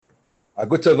A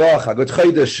good tavach, a good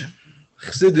chassidim,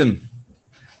 chassidim,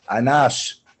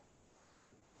 anash.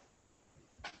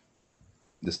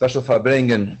 The special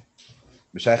Farbringen,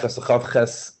 B'shaychas Chav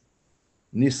Ches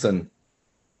Nisan.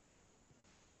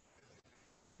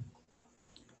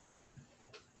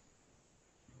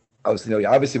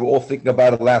 Obviously we're all thinking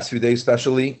about it the last few days,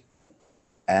 especially,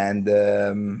 and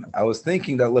I was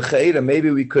thinking that l'cheira maybe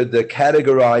we could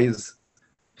categorize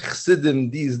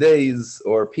chassidim these days,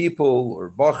 or people,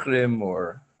 or bachrim,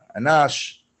 or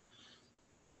anash,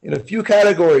 in a few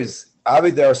categories.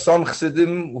 Obviously, there are some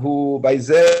chassidim who, by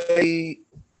the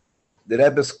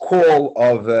Rebbe's call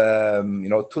of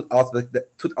tut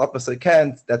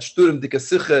atmasakent, that shturim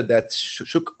dikasicha, that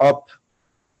shook up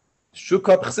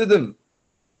chassidim.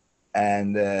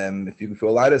 And if you feel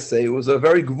allowed to say, it was a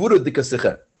very gvura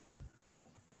dikasicha.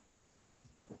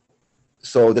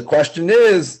 So the question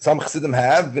is, some chassidim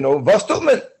have,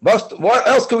 what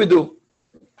else can we do?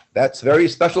 That's very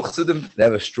special chassidim. They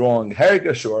have a strong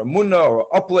hergesh or a munah or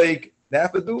upleg. They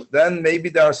have to do. Then maybe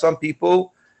there are some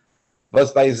people,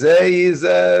 was by zeh is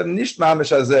nicht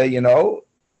mamish azeh,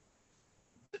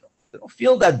 they don't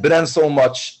feel that bren so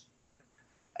much.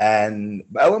 And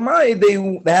Elamai, they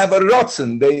have a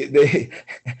rotzen. They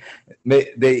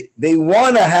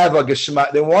want to have a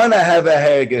geshma. They want to have a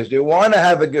hergesh. They want to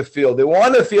have a gefil. They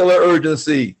want to feel an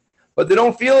urgency, but they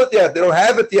don't feel it yet. They don't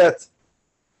have it yet.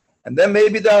 And then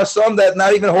maybe there are some that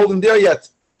not even holding there yet.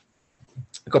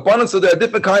 So there are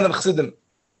different kind of chassidim.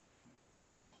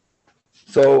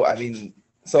 So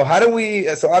how do we?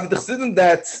 So the chassidim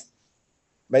that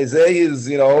Meizeh is,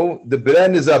 the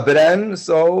bren is a bren.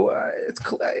 So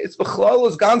it's bechlal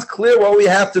is ganz clear what we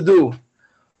have to do.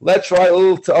 Let's try a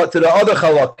little to the other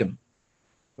chalakim.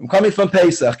 I'm coming from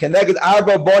Pesach. Keneged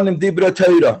arba bonim dibra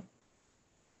Torah.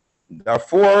 There are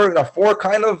four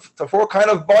kind of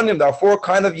bonim. There are four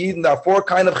kind of yidden. There are four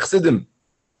kind of chassidim.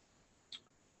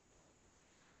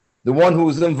 The one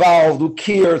who's involved, who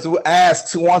cares, who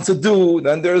asks, who wants to do.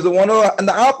 Then there's the one and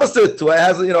the opposite, who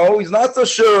has, he's not so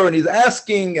sure, and he's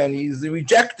asking, and he's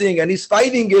rejecting, and he's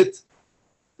fighting it.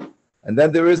 And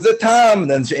then there is the Tam, and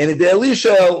then She'eni de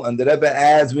Elishel, and the Rebbe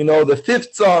adds, we know the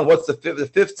fifth son. What's the fifth? The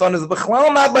fifth son is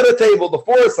B'chlal, not by the table. The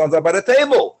four sons are by the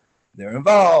table. They're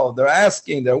involved, they're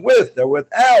asking, they're without, they're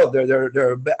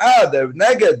ba'ad, they're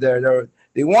neged,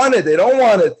 they want it, they don't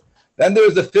want it. Then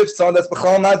there's the fifth son that's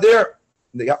B'chlal not there.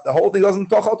 The whole thing doesn't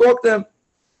talk to them.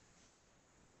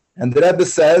 And the Rebbe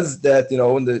says that, the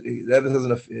Rebbe says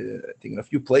in a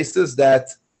few places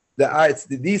that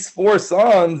these four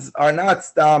sons are not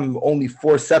only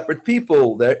four separate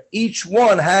people. That each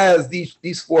one has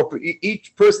these four.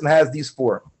 Each person has these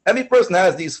four. Every person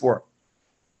has these four.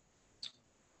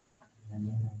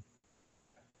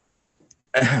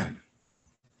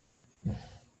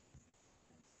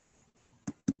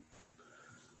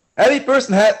 Every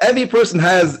person has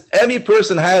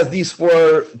these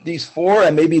four,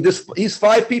 and maybe these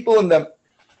five people in them.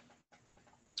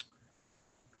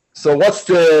 So we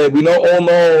all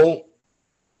know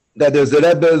that there's the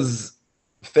Rebbe's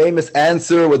famous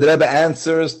answer, where the Rebbe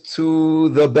answers to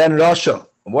the Ben Rasha.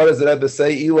 What does the Rebbe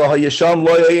say? Ila hayasham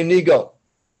lo yinigal.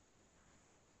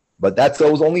 But that's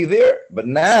always only there. But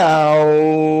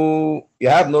now you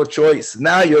have no choice.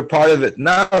 Now you're part of it.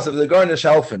 Now, so the garnish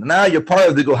helfen. Now you're part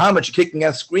of the Gohamach, kicking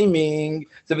and screaming.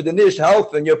 So the nish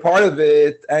helfen, you're part of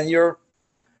it, and you're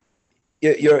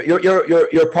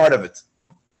part of it.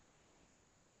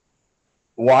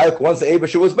 Why? Once the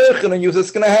Eibusher was Berchen and you,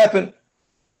 it's going to happen.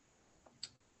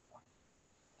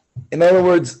 In other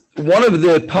words, one of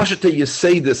the Pashata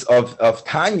Yesedis of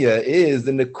Tanya is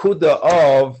the Nekuda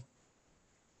of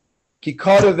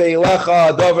every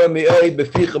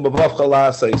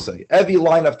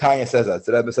line of Tanya says that.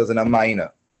 The Rebbe says in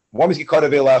Amayna. One is I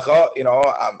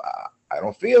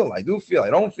don't feel, I do feel,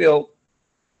 I don't feel.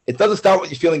 It doesn't start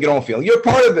with you feeling you don't feel. You're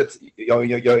part of it. You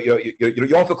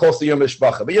don't feel close to your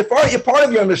mishpacha, but you're part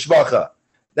of your mishpacha.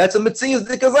 That's a mitzias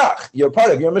dikazach. You're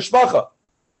part of your mishpacha.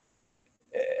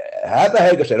 Have the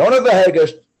hergesh, I don't have the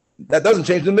hergesh. That doesn't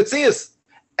change the mitzias.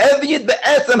 Every yid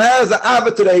be'etzem has an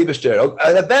avet to the Eibusher.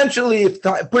 And eventually, if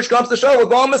push comes to shove, we'll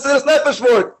go on Mesiras Nefesh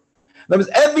for it. That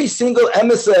every single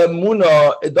emesa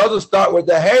muna, it doesn't start with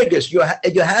the hergesh. You have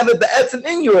it be'etzem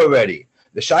in you already.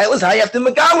 The shaila is how you have to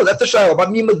megalad. That's the shaila.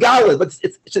 But me megalad, but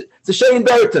it's a shein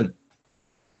beriton.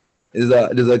 There's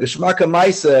a geshmaka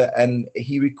maisa, and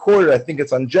he recorded. I think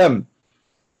it's on Gem.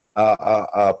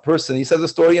 A person. He says the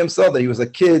story himself that he was a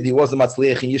kid. He wasn't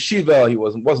matzliach in yeshiva. He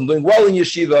wasn't doing well in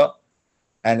yeshiva.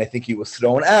 And I think he was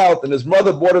thrown out, and his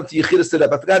mother brought him to Yechidus to the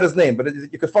Rebbe. I forgot his name, but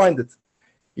you can find it.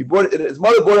 His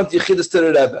mother brought him to Yechidus to the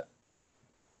Rebbe.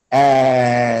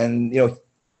 And,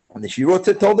 And she told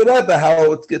the Rebbe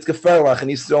how it's geferlach and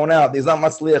he's thrown out. He's not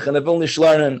matzliach and will nicht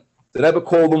learnen. The Rebbe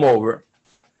called him over.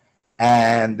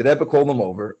 And the Rebbe called him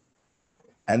over.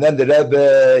 And then the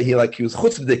Rebbe, he was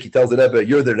chutzpahdik. He tells the Rebbe,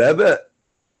 "You're the Rebbe?"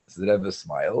 So the Rebbe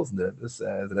smiles. And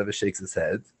the Rebbe shakes his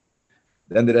head.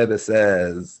 Then the Rebbe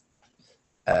says,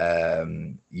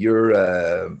 "You're."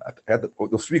 I had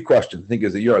those three questions. I think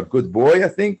is you're a good boy. I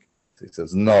think. So he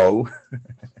says, "No."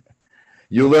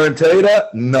 You learn Torah?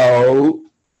 No.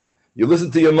 You listen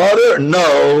to your mother?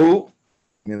 No.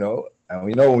 And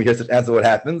we know when we hear such answer what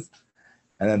happens.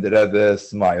 And then the Rebbe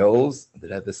smiles. The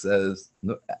Rebbe says,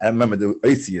 no, I remember the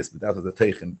Oisius, but that was the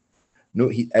Teichen. No,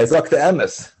 he ezak to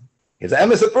emes. He's an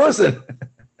emes a person.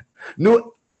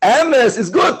 No, emes is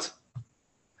good.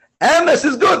 Emes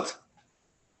is good.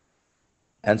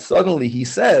 And suddenly he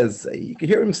says, you can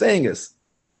hear him saying this,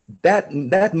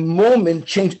 that moment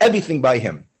changed everything by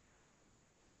him.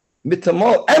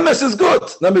 Emes is good.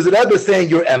 Numbers the Rebbe is saying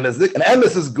you're emesdik, and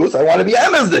emes is good, so I want to be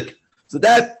emesdik. So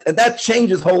that changed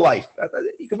his whole life.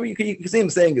 You can see him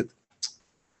saying it.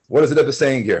 What is the Rebbe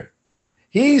saying here?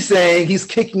 He's saying he's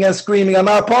kicking and screaming. I'm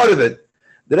not part of it.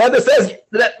 The Rebbe says,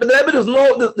 but the Rebbe,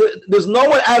 there's no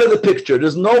one out of the picture.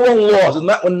 There's no one lost.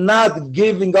 We're not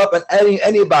giving up on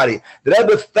anybody. The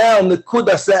Rebbe found the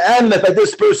kudas emet by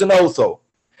this person also.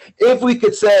 If we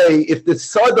could say, if the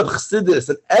side of Chassidus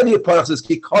and any part of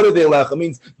Chassidus kikarev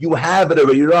means you have it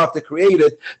already, you don't have to create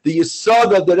it. The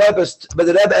yisod of the Rebbe, but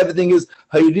the Rebbe, everything is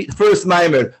first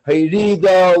maimer,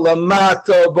 hayrida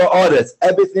lamata ba'aretz.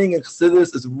 Everything in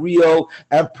Chassidus is real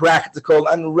and practical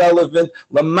and relevant.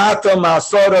 Lamata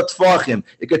ma'asara tfachim.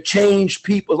 It could change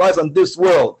people's lives on this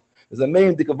world. There's a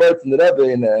main dikavert in the Rebbe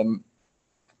in.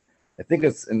 I think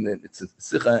it's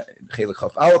Sicha Chelik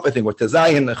Chaf Aleph. I think we're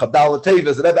Tezayin Chabdal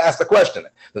Tevis. The Rebbe asked the question: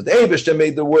 does the Eibush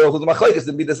made the world with the Machlekes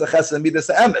and Midas Achesed and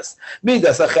Midas Emes?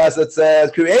 Midas Achesed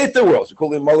says create the world. You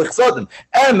call him Malach Sodim.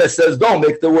 Emes says don't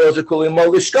make the world. You call him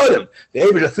Malach Shkodim. The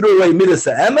Eibush threw away Midas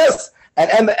Emes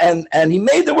and he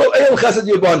made the world El Chesed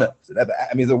Yibana. So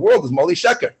the world is Malach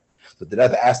Sheker. So the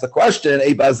Rebbe asked the question: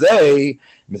 Eibazei,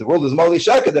 the world is Malach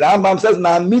Sheker. The Rambam says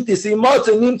Ma'amiti Simot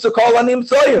Nimtzu Kol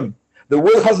Animtzoyim. The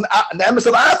world has an emes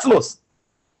of atzmos.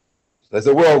 There's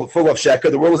a world full of sheker.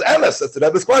 The world is emes. That's the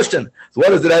Rebbe's question. So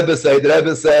what does the Rebbe say? The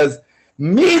Rebbe says,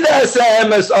 "Midas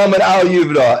emes omer al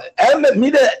yivra."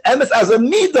 Emes as a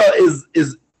midah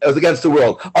is against the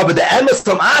world. Oh, but the emes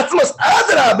from atzmos,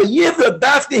 adrab, yivra,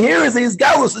 dafke here is these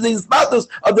galus, these battles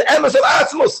of the emes of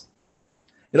atzmos.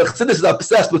 Chassidus is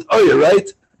obsessed with oyer,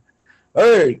 right?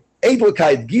 Oyer,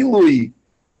 edelkeit, gilui,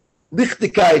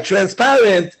 lichtigkeit,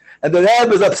 transparent. And the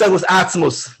Rebbe is obsessed with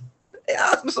Atzmus.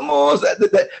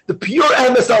 The pure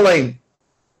emes alain.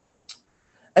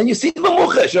 And you see the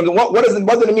Muchesh. What did it mean?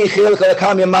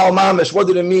 What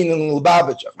did it mean in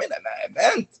Lubavitch? I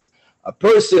meant a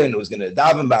person who's going to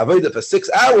daven ba'avodah for 6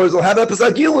 hours will have a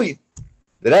Pesach Gilui.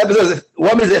 The Rebbe says,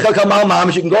 what means you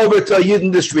can go over to a Yid in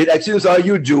the street, excuse me, are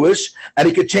you Jewish? And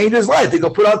he could change his life. He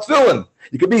could put on tefillin.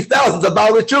 You could be thousands of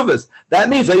Baal Tshuvas. That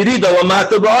means Hayrida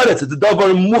Lamata Ba'aretz. It's a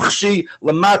davar muchshi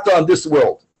Lamata on this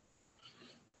world.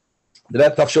 The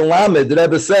Rebbe Tafshon Lamed, the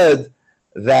Rebbe said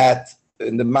that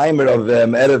in the Maimer of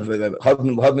Erev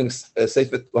Having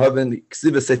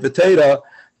Ksiva Sefer Torah,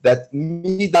 that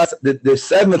Midas, the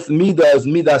seventh Midah is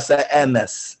Midas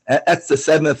Emes. That's the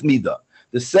seventh Midah.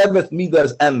 The seventh Midah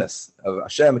is Emes of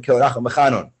Hashem Kel Racham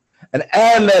Mechanon. And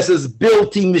Emes is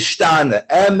built-in mishtana.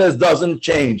 Emes doesn't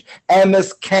change.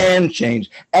 Emes can change.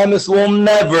 Emes will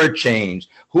never change.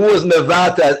 Who is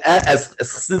mevata as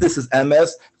Chassidus is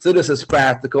Emes? Chassidus is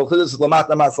practical. Chassidus is lamat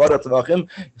namat sarat tzvachim.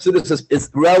 Chassidus is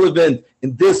relevant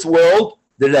in this world.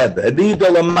 The Rebbe. Rida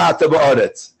lamata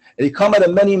ba'aretz. And he come out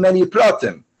of many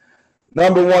pratim.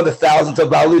 Number one, the thousands of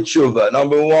Baal Tshuva.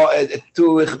 Number one,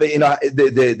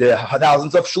 the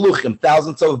thousands of shluchim,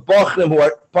 thousands of bachrim who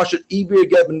are pashat ibir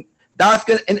given.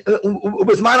 Hundreds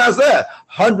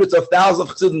of thousands of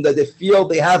chassidim that they feel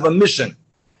they have a mission.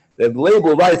 The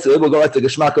label writes, the label go right to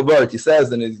Geshmak Avart. He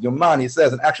says in his Yoman, he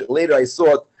says, and actually later I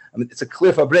saw it, it's a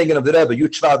clear bringing of the Rebbe,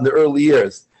 Yuchvad in the early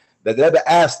years, that the Rebbe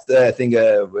asked, I think,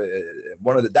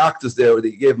 one of the doctors there,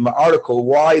 they gave him an article,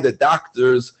 why the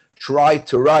doctors try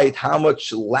to write how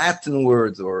much Latin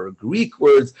words or Greek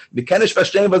words, the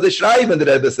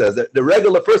Rebbe says, the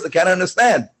regular person can't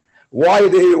understand why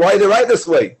they write this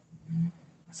way.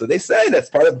 So they say that's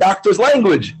part of doctor's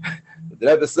language. The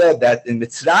Rebbe said that in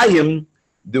Mitzrayim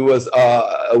there was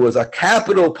a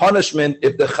capital punishment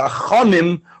if the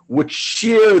Chachamim would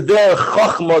share their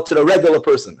Chachma to the regular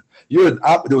person. There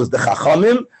was the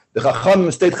Chachamim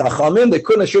stayed Chachamim. They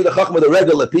couldn't share the Chachma with the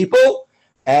regular people.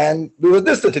 and there was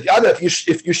distance.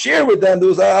 If you share with them, there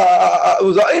was a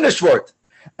Einish word.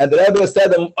 And the Rebbe said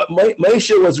that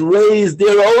Moshe was raised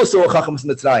there also,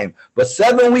 but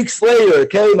 7 weeks later,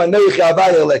 came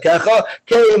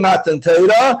Matan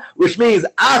Torah, which means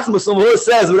Atmos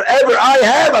says, whatever I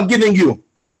have, I'm giving you.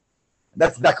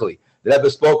 That's exactly. The Rebbe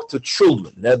spoke to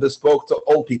children. The Rebbe spoke to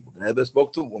old people. The Rebbe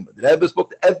spoke to women. The Rebbe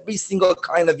spoke to every single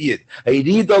kind of yid.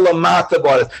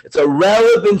 It's a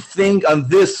relevant thing on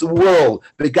this world.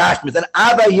 And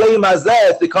Abba Yom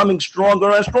Hazeh is becoming stronger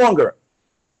and stronger.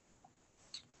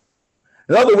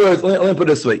 In other words, let me put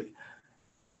it this way.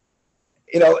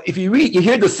 If you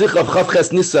hear the Sikh of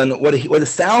Chavches Nisan, what it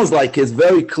sounds like is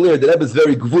very clear. The Rebbe is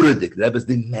very gvuradik. The Rebbe is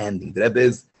demanding. The Rebbe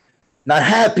is not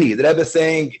happy. The Rebbe is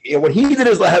saying, what he did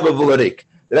is laheva v'larik.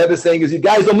 The Rebbe is saying, you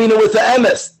guys don't mean it with the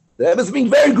emes. The Rebbe is being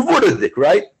very gvuradik,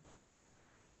 right?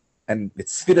 And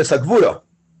it's Sfiras HaGvura.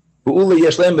 But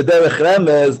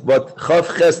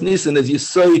Chavches Nisan is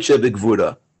Yisoyche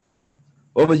B'Gvura.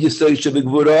 What was Yisoyche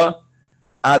B'Gvura?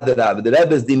 The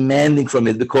Rebbe is demanding from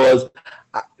it because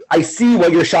I see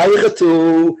what you're shaykh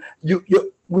to.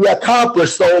 We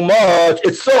accomplished so much.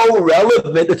 It's so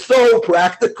relevant. It's so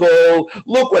practical.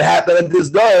 Look what happened in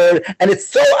this day, and it's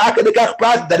so akadikach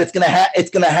practical that it's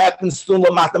gonna happen soon.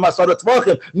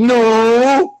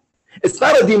 No, it's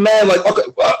not a demand like, okay,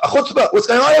 what's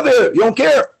going on over here? You don't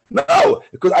care. No,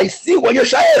 because I see what you're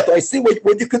shaykh to. I see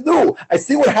what you can do. I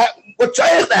see what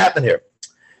shaykh to happen here.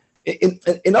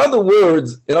 In other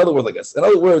words, there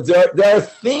are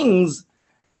things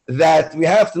that we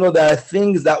have to know. There are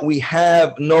things that we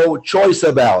have no choice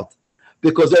about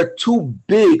because they're too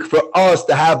big for us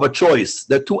to have a choice.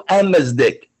 They're too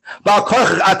emesdik.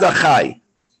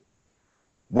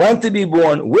 When to be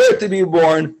born, where to be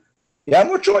born, you have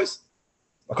no choice.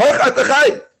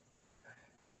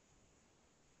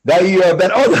 That you're ben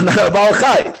odom, not a Baal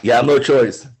Chai, you have no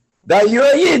choice. That you're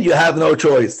a Yid, you have no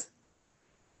choice.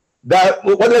 That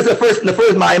what is the first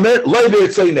maimer? Lo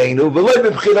b'ritzoneinu, v'lo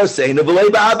b'bchiraseinu, v'lo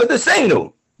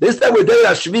b'avodaseinu. This that we're Deir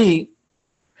HaShvi.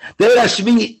 Deir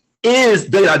HaShvi is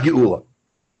Deir HaGeula.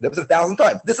 That was 1,000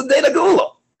 times. This is Deir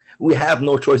HaGeula. We have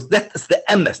no choice. That's the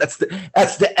emes. That's the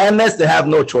emes. They have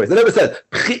no choice. They never said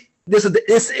this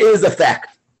is a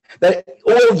fact that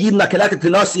all Yidden are connected to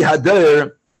Nasi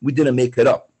Hader. We didn't make it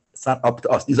up. It's not up to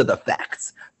us. These are the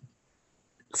facts.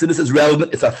 So this is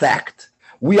relevant. It's a fact.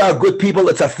 We are good people.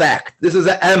 It's a fact. This is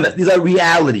an emes. These are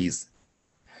realities.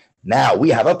 Now we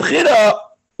have a bchira.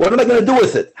 What am I going to do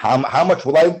with it? How much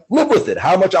will I live with it?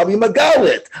 How much I'll be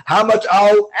magalit? How much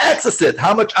I'll access it?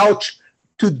 How much I'll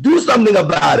to do something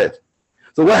about it?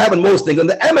 So what happened? Most things and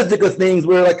the emesical things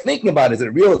we're like thinking about: is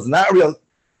it real? Is it not real?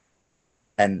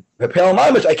 And b'peil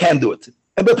mamish, I can't do it.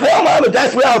 And b'peil mamish,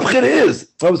 that's where our bchira is.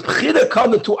 So bchira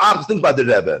comes in two opposite things about the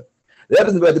Rebbe. The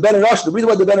Rebbe, the Ben Rasha. The reason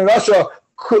why the Ben Rasha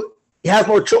could. He has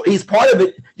no choice. He's part of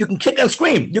it. You can kick and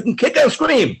scream.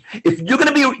 If you're going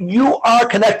to be, you are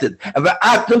connected. And the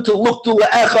actum to look to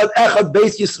echad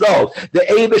base Yisrael. The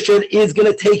Eibusher is going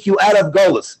to take you out of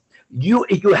Golus. You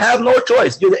have no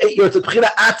choice. You're a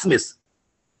bchira atzmis.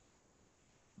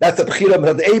 That's a bchira.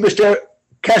 But the Eibusher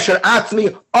kesher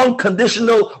atzmi,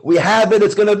 unconditional. We have it.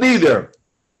 It's going to be there.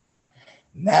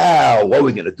 Now, what are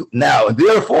we going to do? Now, and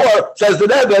therefore, says the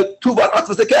Rebbe, tuvar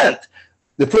atzmis can't.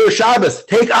 The first Shabbos,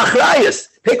 take achrayus,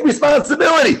 take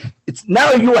responsibility. It's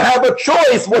now you have a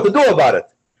choice what to do about it.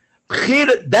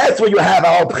 Bchira, that's where you have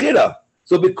our bchira.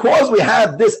 So because we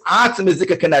have this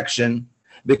atzmizika connection,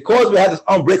 because we have this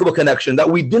unbreakable connection that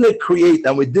we didn't create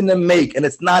and we didn't make, and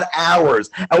it's not ours,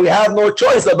 and we have no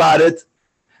choice about it,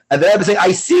 and the Rebbe saying,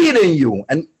 I see it in you,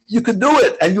 and you could do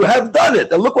it, and you have done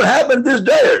it, and look what happened this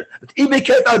day.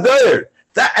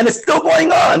 And it's still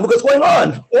going on. Look what's going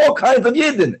on. All kinds of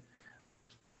yidden.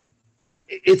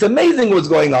 It's amazing what's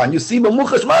going on. You see,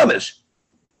 Mamuchash Mamish.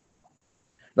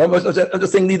 I'm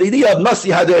just saying the idea of Nasi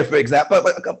Hader, for example,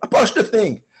 a positive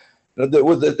thing. There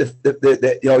was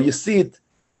you see it.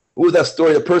 What was that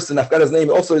story? A person, I forgot his name.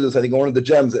 Also, I think one of the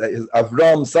gems,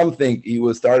 Avram something. He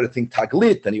was started to think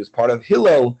Taglit, and he was part of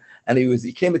Hillel, and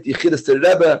he came at the Chassidus to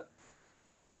Rebbe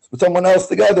with someone else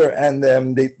together, and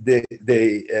he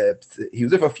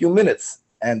was there for a few minutes,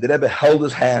 and the Rebbe held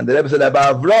his hand. The Rebbe said,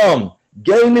 Avram.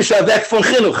 This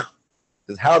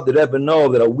is how did Rebbe know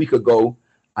that a week ago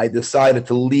I decided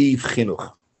to leave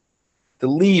chinuch, to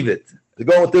leave it, to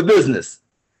go into business.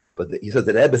 But he said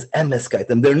that Rebbe's emeskait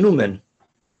and they're numen,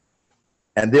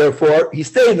 and therefore he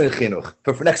stayed in chinuch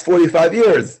for the next 45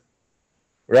 years,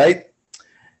 right?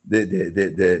 The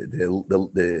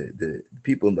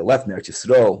people in the left, Eretz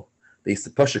Yisrael, they used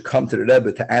to come to the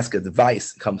Rebbe to ask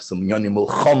advice. It comes from Yoni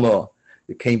Mulchama.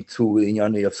 It came to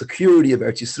Inyani of security of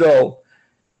Eretz Yisrael,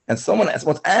 And someone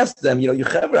once asked them, you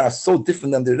Chevra are so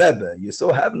different than the Rebbe. You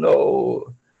so have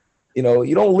no, you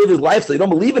don't live his lifestyle. You don't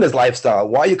believe in his lifestyle.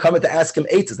 Why are you coming to ask him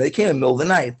eitzes? They came in the middle of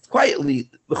the night, quietly,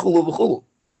 v'chulu.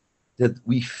 That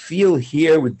we feel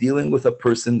here we're dealing with a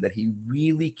person that he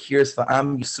really cares for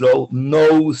Am Yisrael,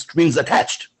 no strings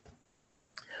attached.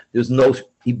 There's no,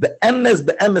 he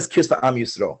be'emes cares for Am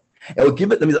Yisrael. And we'll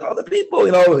give it to other people,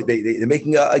 they're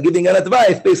making giving an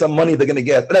advice based on money they're going to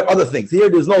get, but other things. Here,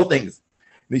 there's no things.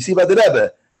 You see about the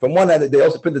Rebbe, from one hand, they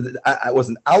also printed, I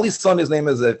wasn't Ali's son, his name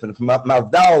is from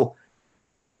Mavdal.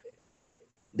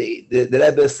 The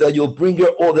Rebbe said, you'll bring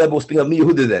your own, the Rebbe was speaking of me,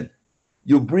 Yehuda then.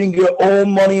 You bring your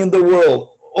own money in the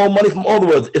world, all money from all the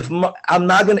world. If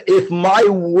my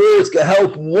words can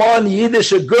help one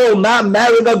Yiddish girl not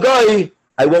marrying a guy,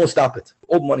 I won't stop it.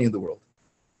 All money in the world.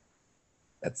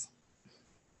 That's.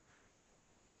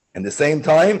 At the same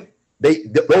time,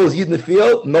 those Yid in the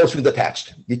field, no strings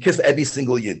attached. You kiss every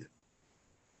single Yid.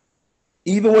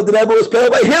 Even when the Rebbe was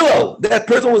paid by Hillel, that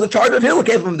person was in charge of Hillel,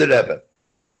 came from the Rebbe.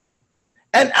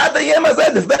 And at the end, I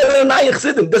said, it's better than nine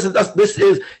chassidim. This is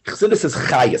Chassidus is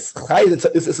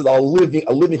chayas. This is a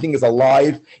living thing is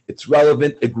alive. It's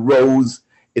relevant. It grows.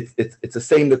 It's the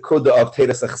same nekuda of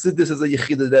Teres Chassidus is a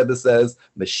yechida. Rebbe says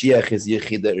Mashiach is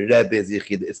yechida. Rebbe is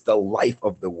yechida. It's the life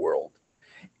of the world.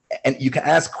 And you can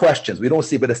ask questions. We don't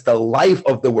see, but it's the life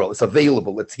of the world. It's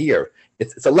available. It's here.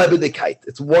 It's a lebedikite.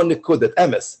 It's one nekuda.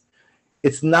 Emes.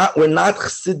 It's not. We're not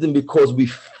chassidim because we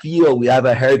feel we have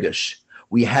a hergesh.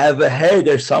 We have a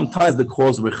hergesh sometimes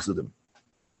because we're chassidim.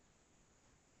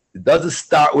 It doesn't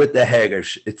start with the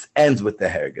hergesh. It ends with the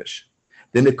hergesh.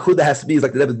 The nekuda has to be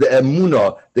like the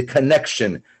emunah, the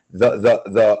connection,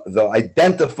 the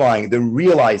identifying, the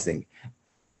realizing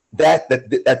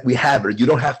that we have it. You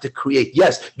don't have to create.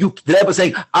 Yes, the Rebbe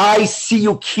saying, I see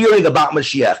you caring about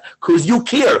Mashiach because you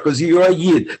care, because you're a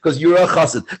Yid, because you're a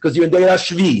Chassid, because you're in Deir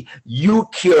Shvi. You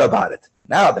care about it.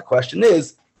 Now the question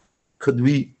is, could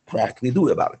we practically do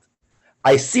about it?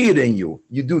 I see it in you.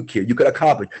 You do care. You could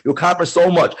accomplish. You accomplish so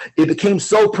much. It became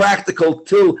so practical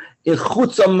till in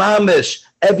Chutza Mamish,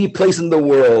 every place in the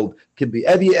world can be.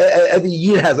 Every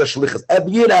Yid has a shlichus.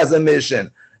 Every Yid has a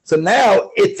mission. So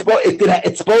now it's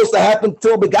supposed to happen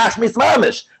till Begashmis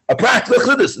Mamish, a practical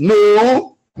Chassidus.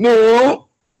 No.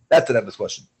 That's the Rebbe's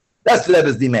question. That's the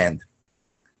Rebbe's demand.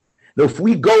 Now, if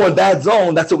we go in that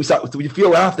zone, that's what we start. We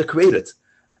feel I have to create it.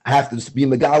 I have to just be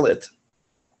megalit.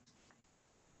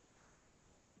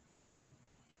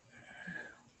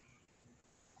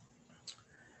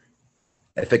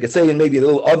 If I could say in maybe a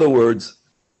little other words,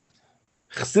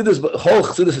 whole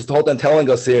Chassidus is the whole time telling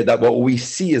us here that what we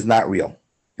see is not real.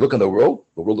 You look in the world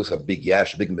looks like a big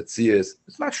yash, a big metzias.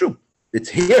 It's not true. It's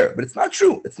here, but it's not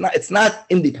true. It's not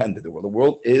independent. The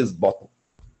world is batul.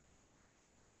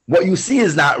 What you see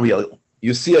is not real.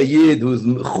 You see a Yid who's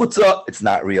chutza, it's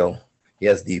not real. He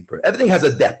has deeper. Everything has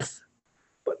a depth,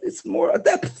 but it's more a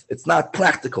depth. It's not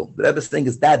practical. The Rebbe's thing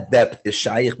is that depth is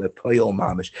shaykh bepoyol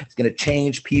mamish. It's going to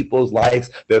change people's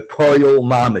lives bepoyol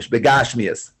mamish,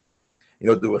 begashmias.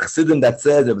 The chassidim that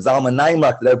says Rebbe Zalman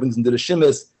Naimak that brings into the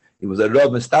Shimis. He was a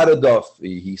Rebbe in Starodov.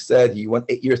 He said he went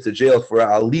 8 years to jail for a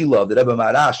alila of the Rebbe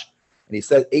Marash, and he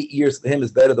said 8 years for him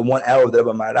is better than 1 hour of the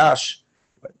Rebbe Marash.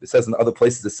 It says in other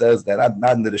places, it says that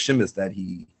not in the Shimis that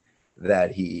he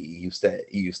used to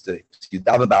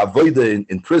daven ba'avoda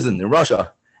in prison in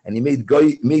Russia, and he made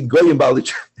goyim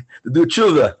to do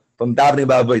tshuva from davening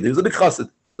ba'avoda. He was a big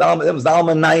chassid.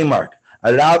 Zalman Naimark,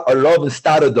 a Rav in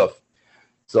Starodov.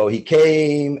 So he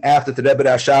came after the Rebbe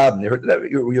Rashab, and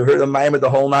you heard the Maimer the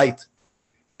whole night.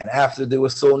 And after they were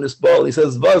so in this bowl, he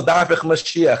says, "Vaz dafich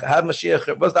Mashiach, I have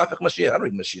Mashiach. Vaz dafich Mashiach. I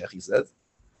don't need Mashiach." He says,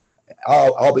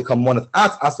 "I'll become one with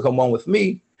us become one with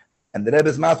me." And the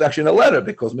Rebbe's mouth actually in a letter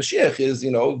because Mashiach is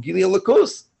Gili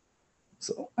Lakus.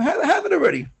 So I have it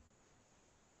already.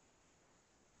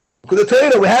 Because the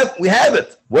Torah we have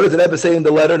it. What does the Rebbe say in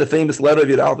the letter, the famous letter of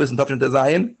Yud Alpis and Tafshin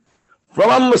Tezayin?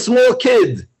 From a small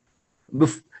kid. The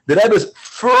Rebbe's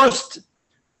first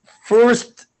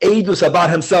edus about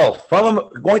himself. From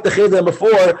going to Chedar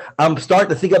before, I'm starting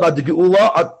to think about the Geula,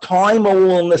 a time I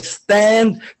will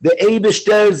understand the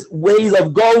Eibishter's ways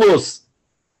of Golus.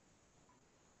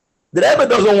 The Rebbe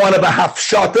doesn't want to be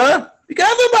hafshata. You can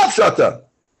have a hafshata.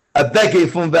 A beggar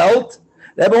from Welt.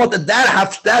 The Rebbe wanted that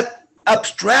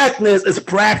abstractness is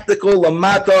practical.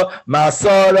 Lamata,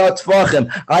 Masara, Tfachim.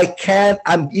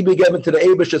 I'm even given to the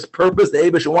Eibishter's purpose. The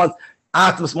Eibishter wants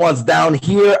Atmos wants down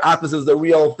here. Atmos is the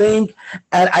real thing,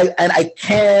 and I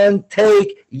can't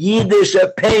take Yiddish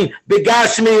pain.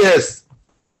 Begashmius.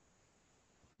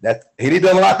 That he did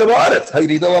a lot about it.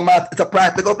 It's a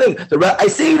practical thing. I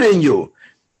see it in you.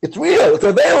 It's real. It's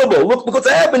available. Look what's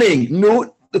happening.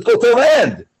 No, let's go till the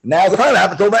end. Now's the time to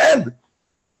happen till the end.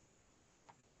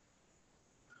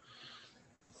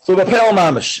 So the Pel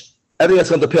Mamish. Everything's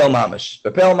going to Pel Mamish.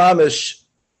 The Pel Mamish,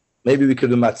 maybe we could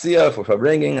do Matzia for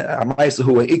bringing Amaisa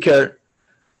Hu Iker.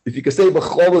 If you could say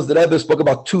B'cholos, the Rebbe spoke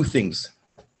about two things.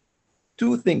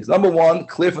 Two things. Number one,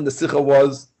 clear from the Sikha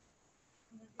was,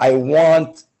 I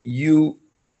want you,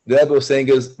 the Rebbe was saying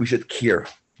is, we should care.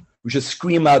 We should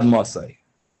scream Ad Masai.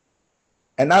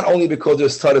 And not only because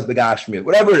there's Tadas Begashmir,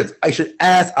 whatever it is, I should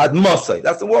ask Ad Masai.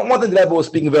 That's the one thing the Rebbe was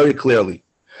speaking very clearly.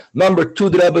 Number two,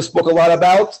 the Rebbe spoke a lot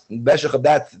about, Beshach of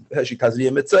that,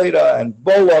 Heshikazriya Mitzayra, and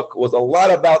Bolak was a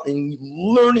lot about in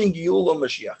learning Yula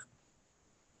Mashiach.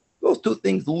 Those two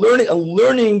things,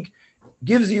 learning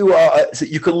gives you, so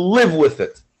you can live with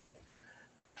it.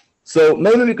 So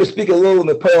maybe we could speak a little in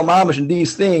the Peil Mamish and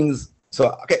these things. So,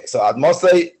 okay, so Ad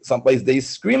Masai, someplace they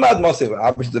scream Ad Masai, but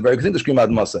obviously it's a very good thing to scream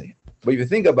Ad Masai. But if you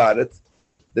think about it,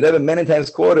 the Rebbe many times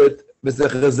quoted, you say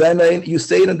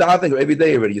it in davening every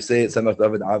day already. You say it,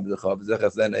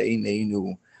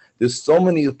 there's so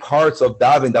many parts of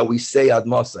davening that we say Ad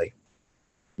Masai.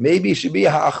 Maybe it should be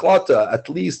a ha'achlata, at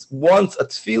least once a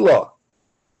tefillah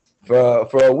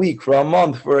for a week, for a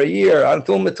month, for a year,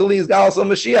 until Matuli is Galas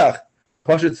Mashiach.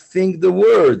 Pashut think the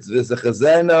words,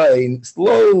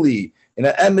 slowly, in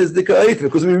an emes dika'if,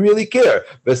 because we really care.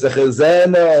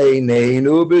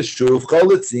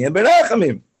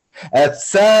 Et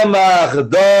samach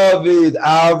David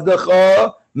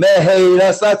avdecha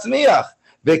meheira satzmiach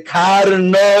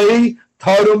vekarnoi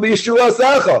tarum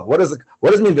b'yeshuasecha. What does it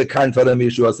mean vekarn tarum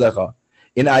b'yeshuasecha?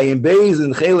 In Ayin Beis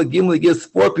in Chela Gimli gives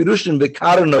 4 pirushim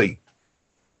vekarnoi.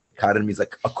 Karn means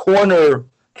like a corner.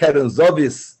 Keren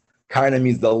zovis. Karn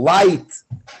means the light.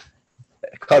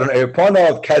 Karn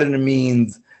erponov. Keren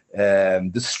means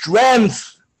the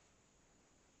strength.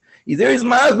 There is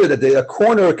masber that a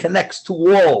corner connects two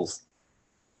walls.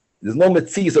 There's no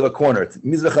metzias of a corner. It's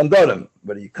mizrach and dorim.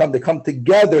 But they come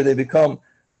together. They become.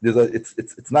 It's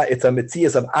a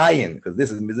metzias of ayin because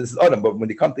this is adam. But when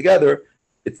they come together,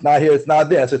 it's not here. It's not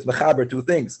there. So it's mechaber two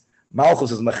things.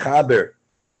 Malchus is mechaber.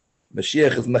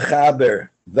 Mashiach is mechaber.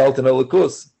 Velt and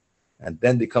elikus, and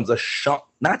then becomes a shot.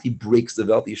 Not he breaks the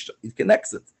velt. He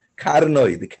connects it.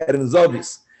 Karnoi, the keren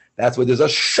zovis. That's where there's a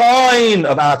shine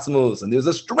of Atzmos and there's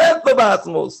a strength of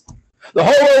Atzmos. The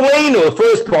whole Aleinu, the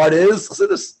first part is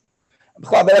Chassidus.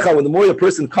 When the more a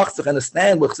person kachzach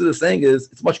understand what Chassidus is saying is,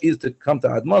 it's much easier to come to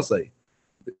Admasai.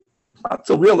 It's not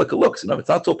so real like it looks. It's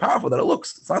not so powerful that it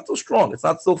looks. It's not so strong. It's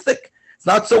not so thick. It's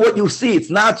not so what you see. It's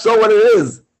not so what it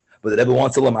is. But the Rebbe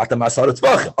wants to lamata masar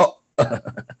tzvach. Oh,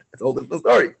 it's a whole different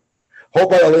story. Whole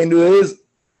part of Aleinu is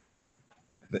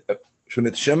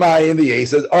Shunit Shemayim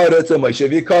v'Yesed Aretz Moshe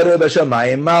v'Yikarev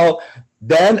v'Shamayim Mal.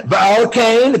 Then V'al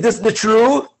Kain, this is the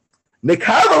truth.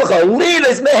 Nekavalcha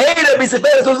Lidas Meheda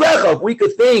B'Seferes Ozecha. If we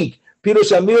could think Peter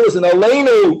Shamirus and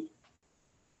Aleinu,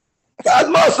 Ad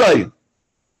Masai.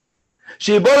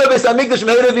 Shibora B'Samikdash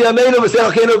Meheda v'Yameinu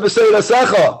v'Secha Keinu v'Seir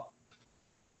Asecha.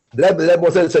 The Rebbe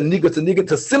once said it's a nigut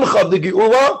to simcha of the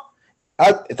Geula.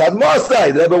 It's Ad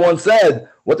Masai. The Rebbe once said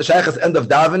what the Shaykh is end of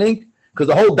davening. Because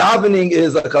the whole davening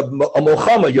is like a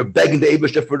mochama. You're begging the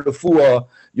Eibishter for the fuah.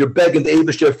 You're begging the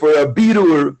Eibishter for a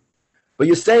birur. But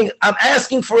you're saying, I'm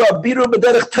asking for a birur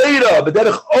b'derech teira,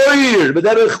 b'derech oir,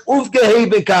 b'derech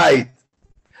uvgehebenkeit.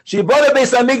 Shibara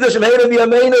beis hamikdash mehera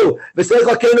v'yameinu, v'seich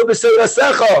lakeinu b'seir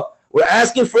asecha. We're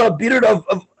asking for a birur of,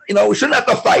 we shouldn't have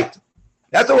to fight.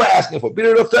 That's what we're asking for,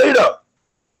 birur of teira.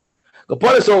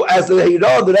 So as the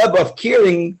Hirah, the Rebbe of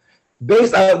caring,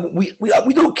 based on, we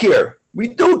do care. We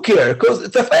do care because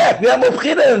it's a fact. We have no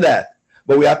chida in that,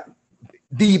 but we have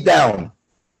deep down.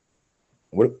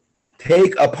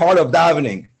 Take a part of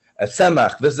davening, a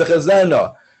semach,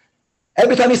 v'zechazena.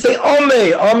 Every time you say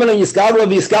Amen, Amen, and Yiskadra,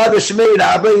 Yiskadra, Shmei,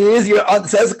 Rabbi, it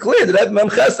says clear that Rebbe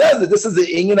Memcha says that this is the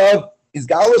union of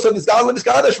Yiskadra,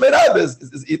 Yiskadra, Shmei, Rabbi, is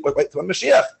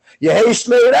Mashiach. Yehei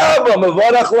Shmei, Rabbi,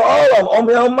 Mevarach La'olam,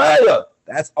 Amen, Omaya.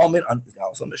 That's Amen on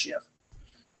Mashiach.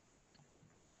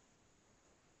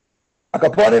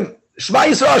 Akaponim, Shema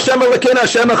Yisrael, Hashem Elokeinu,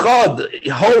 Hashem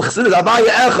Echad. Whole Chassidus, Avaya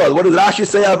Echad. What does Rashi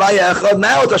say, Avaya Echad?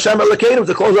 Now it's Hashem Elokeinu.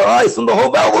 To close our eyes, from the whole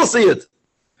bell we'll see it.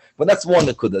 But that's one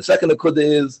Nekuda. The second Nekuda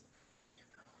is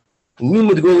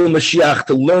Limud Gulu Mashiach,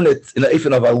 to learn it in the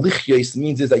Eifin of Alichyeis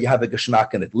means is that you have a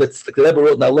geschmack in it. Like the Rebbe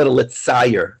wrote in that letter, let's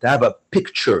sire, to have a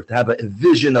picture, to have a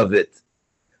vision of it.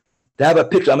 To have a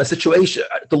picture, I'm a situation,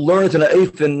 to learn it in an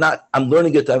Eifin, I'm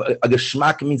learning it, to have a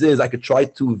geschmack means is I could try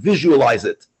to visualize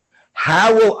it.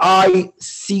 How will I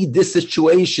see this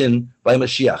situation by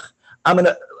Mashiach? I'm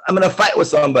gonna fight with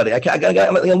somebody.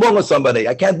 I'm along with somebody.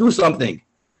 I can't do something.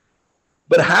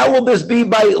 But how will this be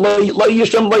by lo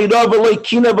yisham lo yirav lo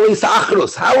kina v'lo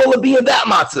sachrus? How will it be in that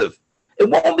matzav? It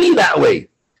won't be that way.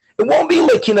 It won't be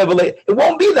lo kina v'lo. It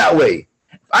won't be that way.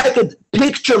 If I could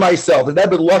picture myself, the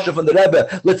Rebbe Losha from the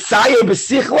Rebbe, let's say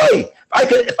b'sichloi.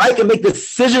 If I can make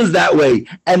decisions that way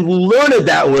and learn it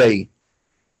that way,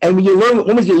 and when you learn,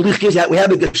 when you we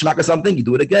have a geschmack or something, you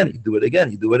do it again, you do it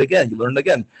again, you do it again, you learn it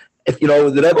again. If the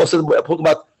Rebbe also spoke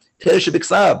about Teresh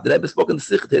B'Ksav, the Rebbe spoke in the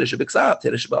Sikh, Teresh B'Ksav,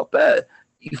 Teresh B'Alpeh.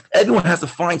 If everyone has to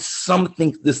find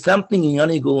something, there's something in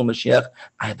Yoni Gul Mashiach,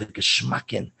 I have a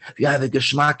geschmack. If you have a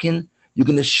geschmack, you're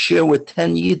going to share with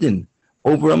 10 Yidden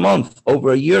over a month,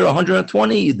 over a year,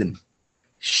 120 Yidden.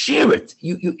 Share it.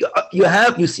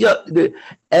 You see,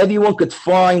 everyone could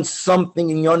find something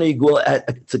in Yoni Gul.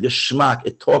 It's a geschmack.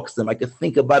 It talks to them. I could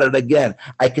think about it again.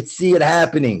 I could see it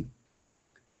happening.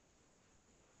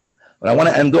 But I want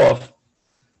to end off.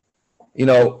 You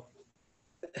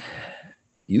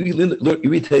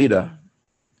read Torah,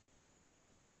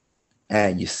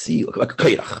 and you see like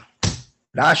Keirach.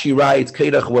 Rashi writes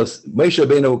Keirach was Moshe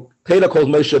Rabbeinu. Torah calls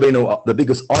Moshe Rabbeinu the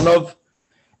biggest onav,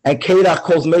 and Keirach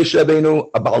calls Moshe Rabbeinu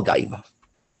a Baal Gaiva.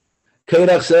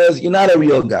 Keirach says you're not a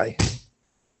real guy.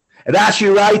 And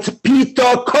Rashi writes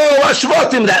Pita Kol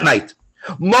Ashvatim that night.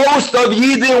 Most of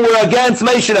Yidden were against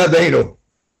Moshe Rabbeinu.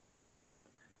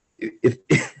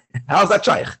 How's that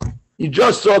shaykh? You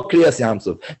just saw Kriyas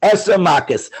Yamsuf, Eser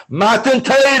Makis, Matan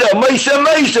Torah, Moshe.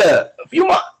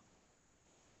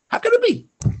 How can it be?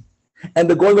 And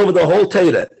they're going over the whole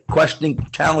Torah, questioning,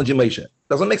 challenging Moshe.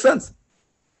 Doesn't make sense.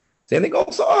 Same thing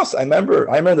goes to us. I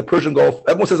remember the Persian Gulf.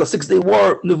 Everyone says a 6-day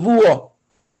war, Nevuah.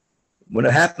 When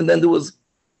it happened, then there was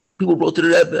people wrote to the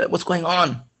Rebbe, what's going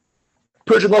on?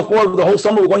 Persian Gulf War, the whole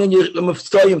summer we're going in Yom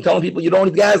telling people you don't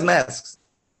need gas masks.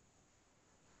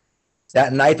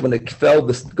 That night when it fell,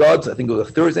 the gods, I think it was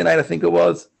a Thursday night, I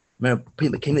remember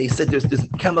people came there, he said there's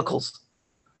chemicals.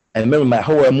 And I remember my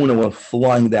whole Amunah went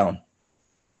flying down.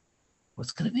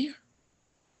 What's going to be here?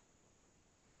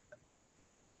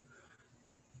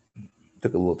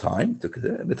 Took a little time, took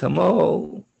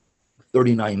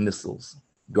 39 missiles,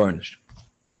 garnished.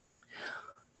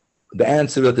 The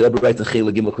answer that the Rebbe writes in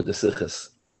Chela Gimel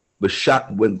Kutasichas was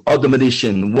shot with Adam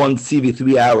Adishin, 1 CV,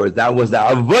 3 hours. That was the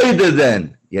avodah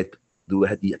then. Yet,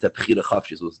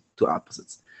 was two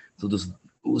opposites. So it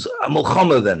was a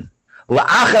mulchama then.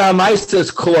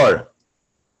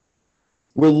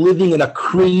 We're living in a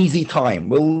crazy time.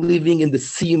 We're living in the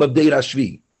seam of Deir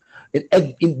Hashvi.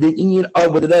 In the Indian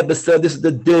art, what the Rebbe said, this is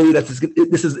the day,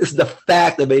 this is the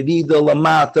fact of Evida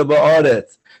Lamata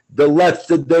Ba'aret. The left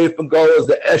the day from Golas,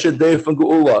 the Esher day from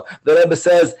Geula. The Rebbe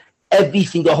says,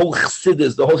 everything, the whole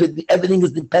Chassidus, everything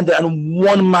is dependent on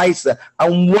one Maisa,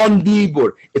 on one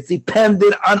Dibur. It's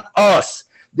dependent on us.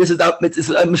 It's a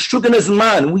Meshuganas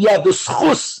man. We have the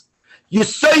schus. You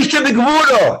say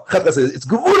Shebegvura. It's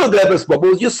Gvura the Rebbe spoke,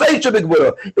 but you say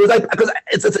Shebegvura. It was like, because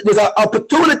there's an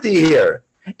opportunity here.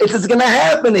 It's going to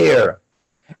happen here.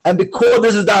 And because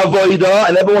this is the Avodah,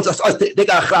 and everyone wants us to take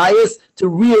our chayas to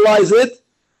realize it,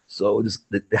 so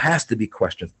there has to be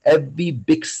questions. Every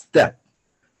big step.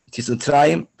 There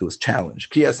was challenge.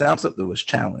 Kriyas Yamsuf, there was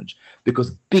challenge.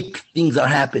 Because big things are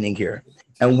happening here.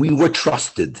 And we were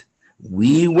trusted.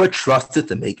 We were trusted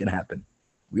to make it happen.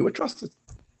 We were trusted.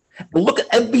 But look at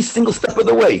every single step of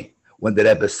the way. When the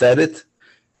Rebbe said it,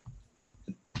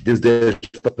 there's the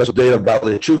special day of Baal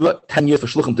Tshuva, 10 years for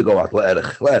Shluchim to go out.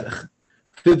 La'erech.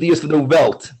 50 years for the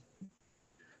Welt.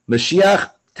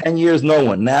 Mashiach, 10 years, no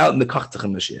one. Now,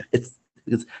 Mekachtachem Mashiach. It's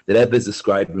the Rebbe is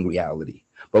describing reality.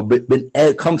 But when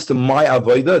it comes to my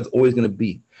avodah, it's always going to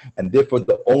be. And therefore,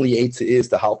 the only answer is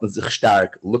to halten sich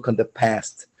stark, look on the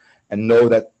past, and know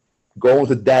that go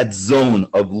into that zone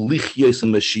of Lichyos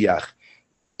and Mashiach.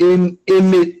 In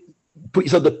it, put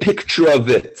yourself the picture of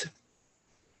it.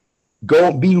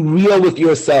 Go be real with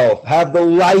yourself. Have the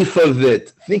life of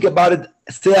it. Think about it.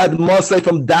 Say ad Mosai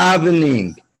from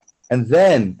davening. And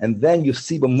then you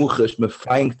see b'muchash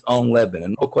mefrankt on Leben.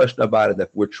 And no question about it. If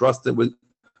we're trusted,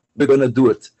 we're going to do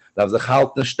it. That was a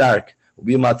halten stark. We'll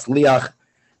be matzliach,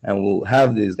 and we'll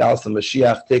have this Galas and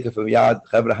Mashiach take it from Yad.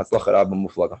 Chevra hatzlach rabba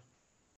muflaga.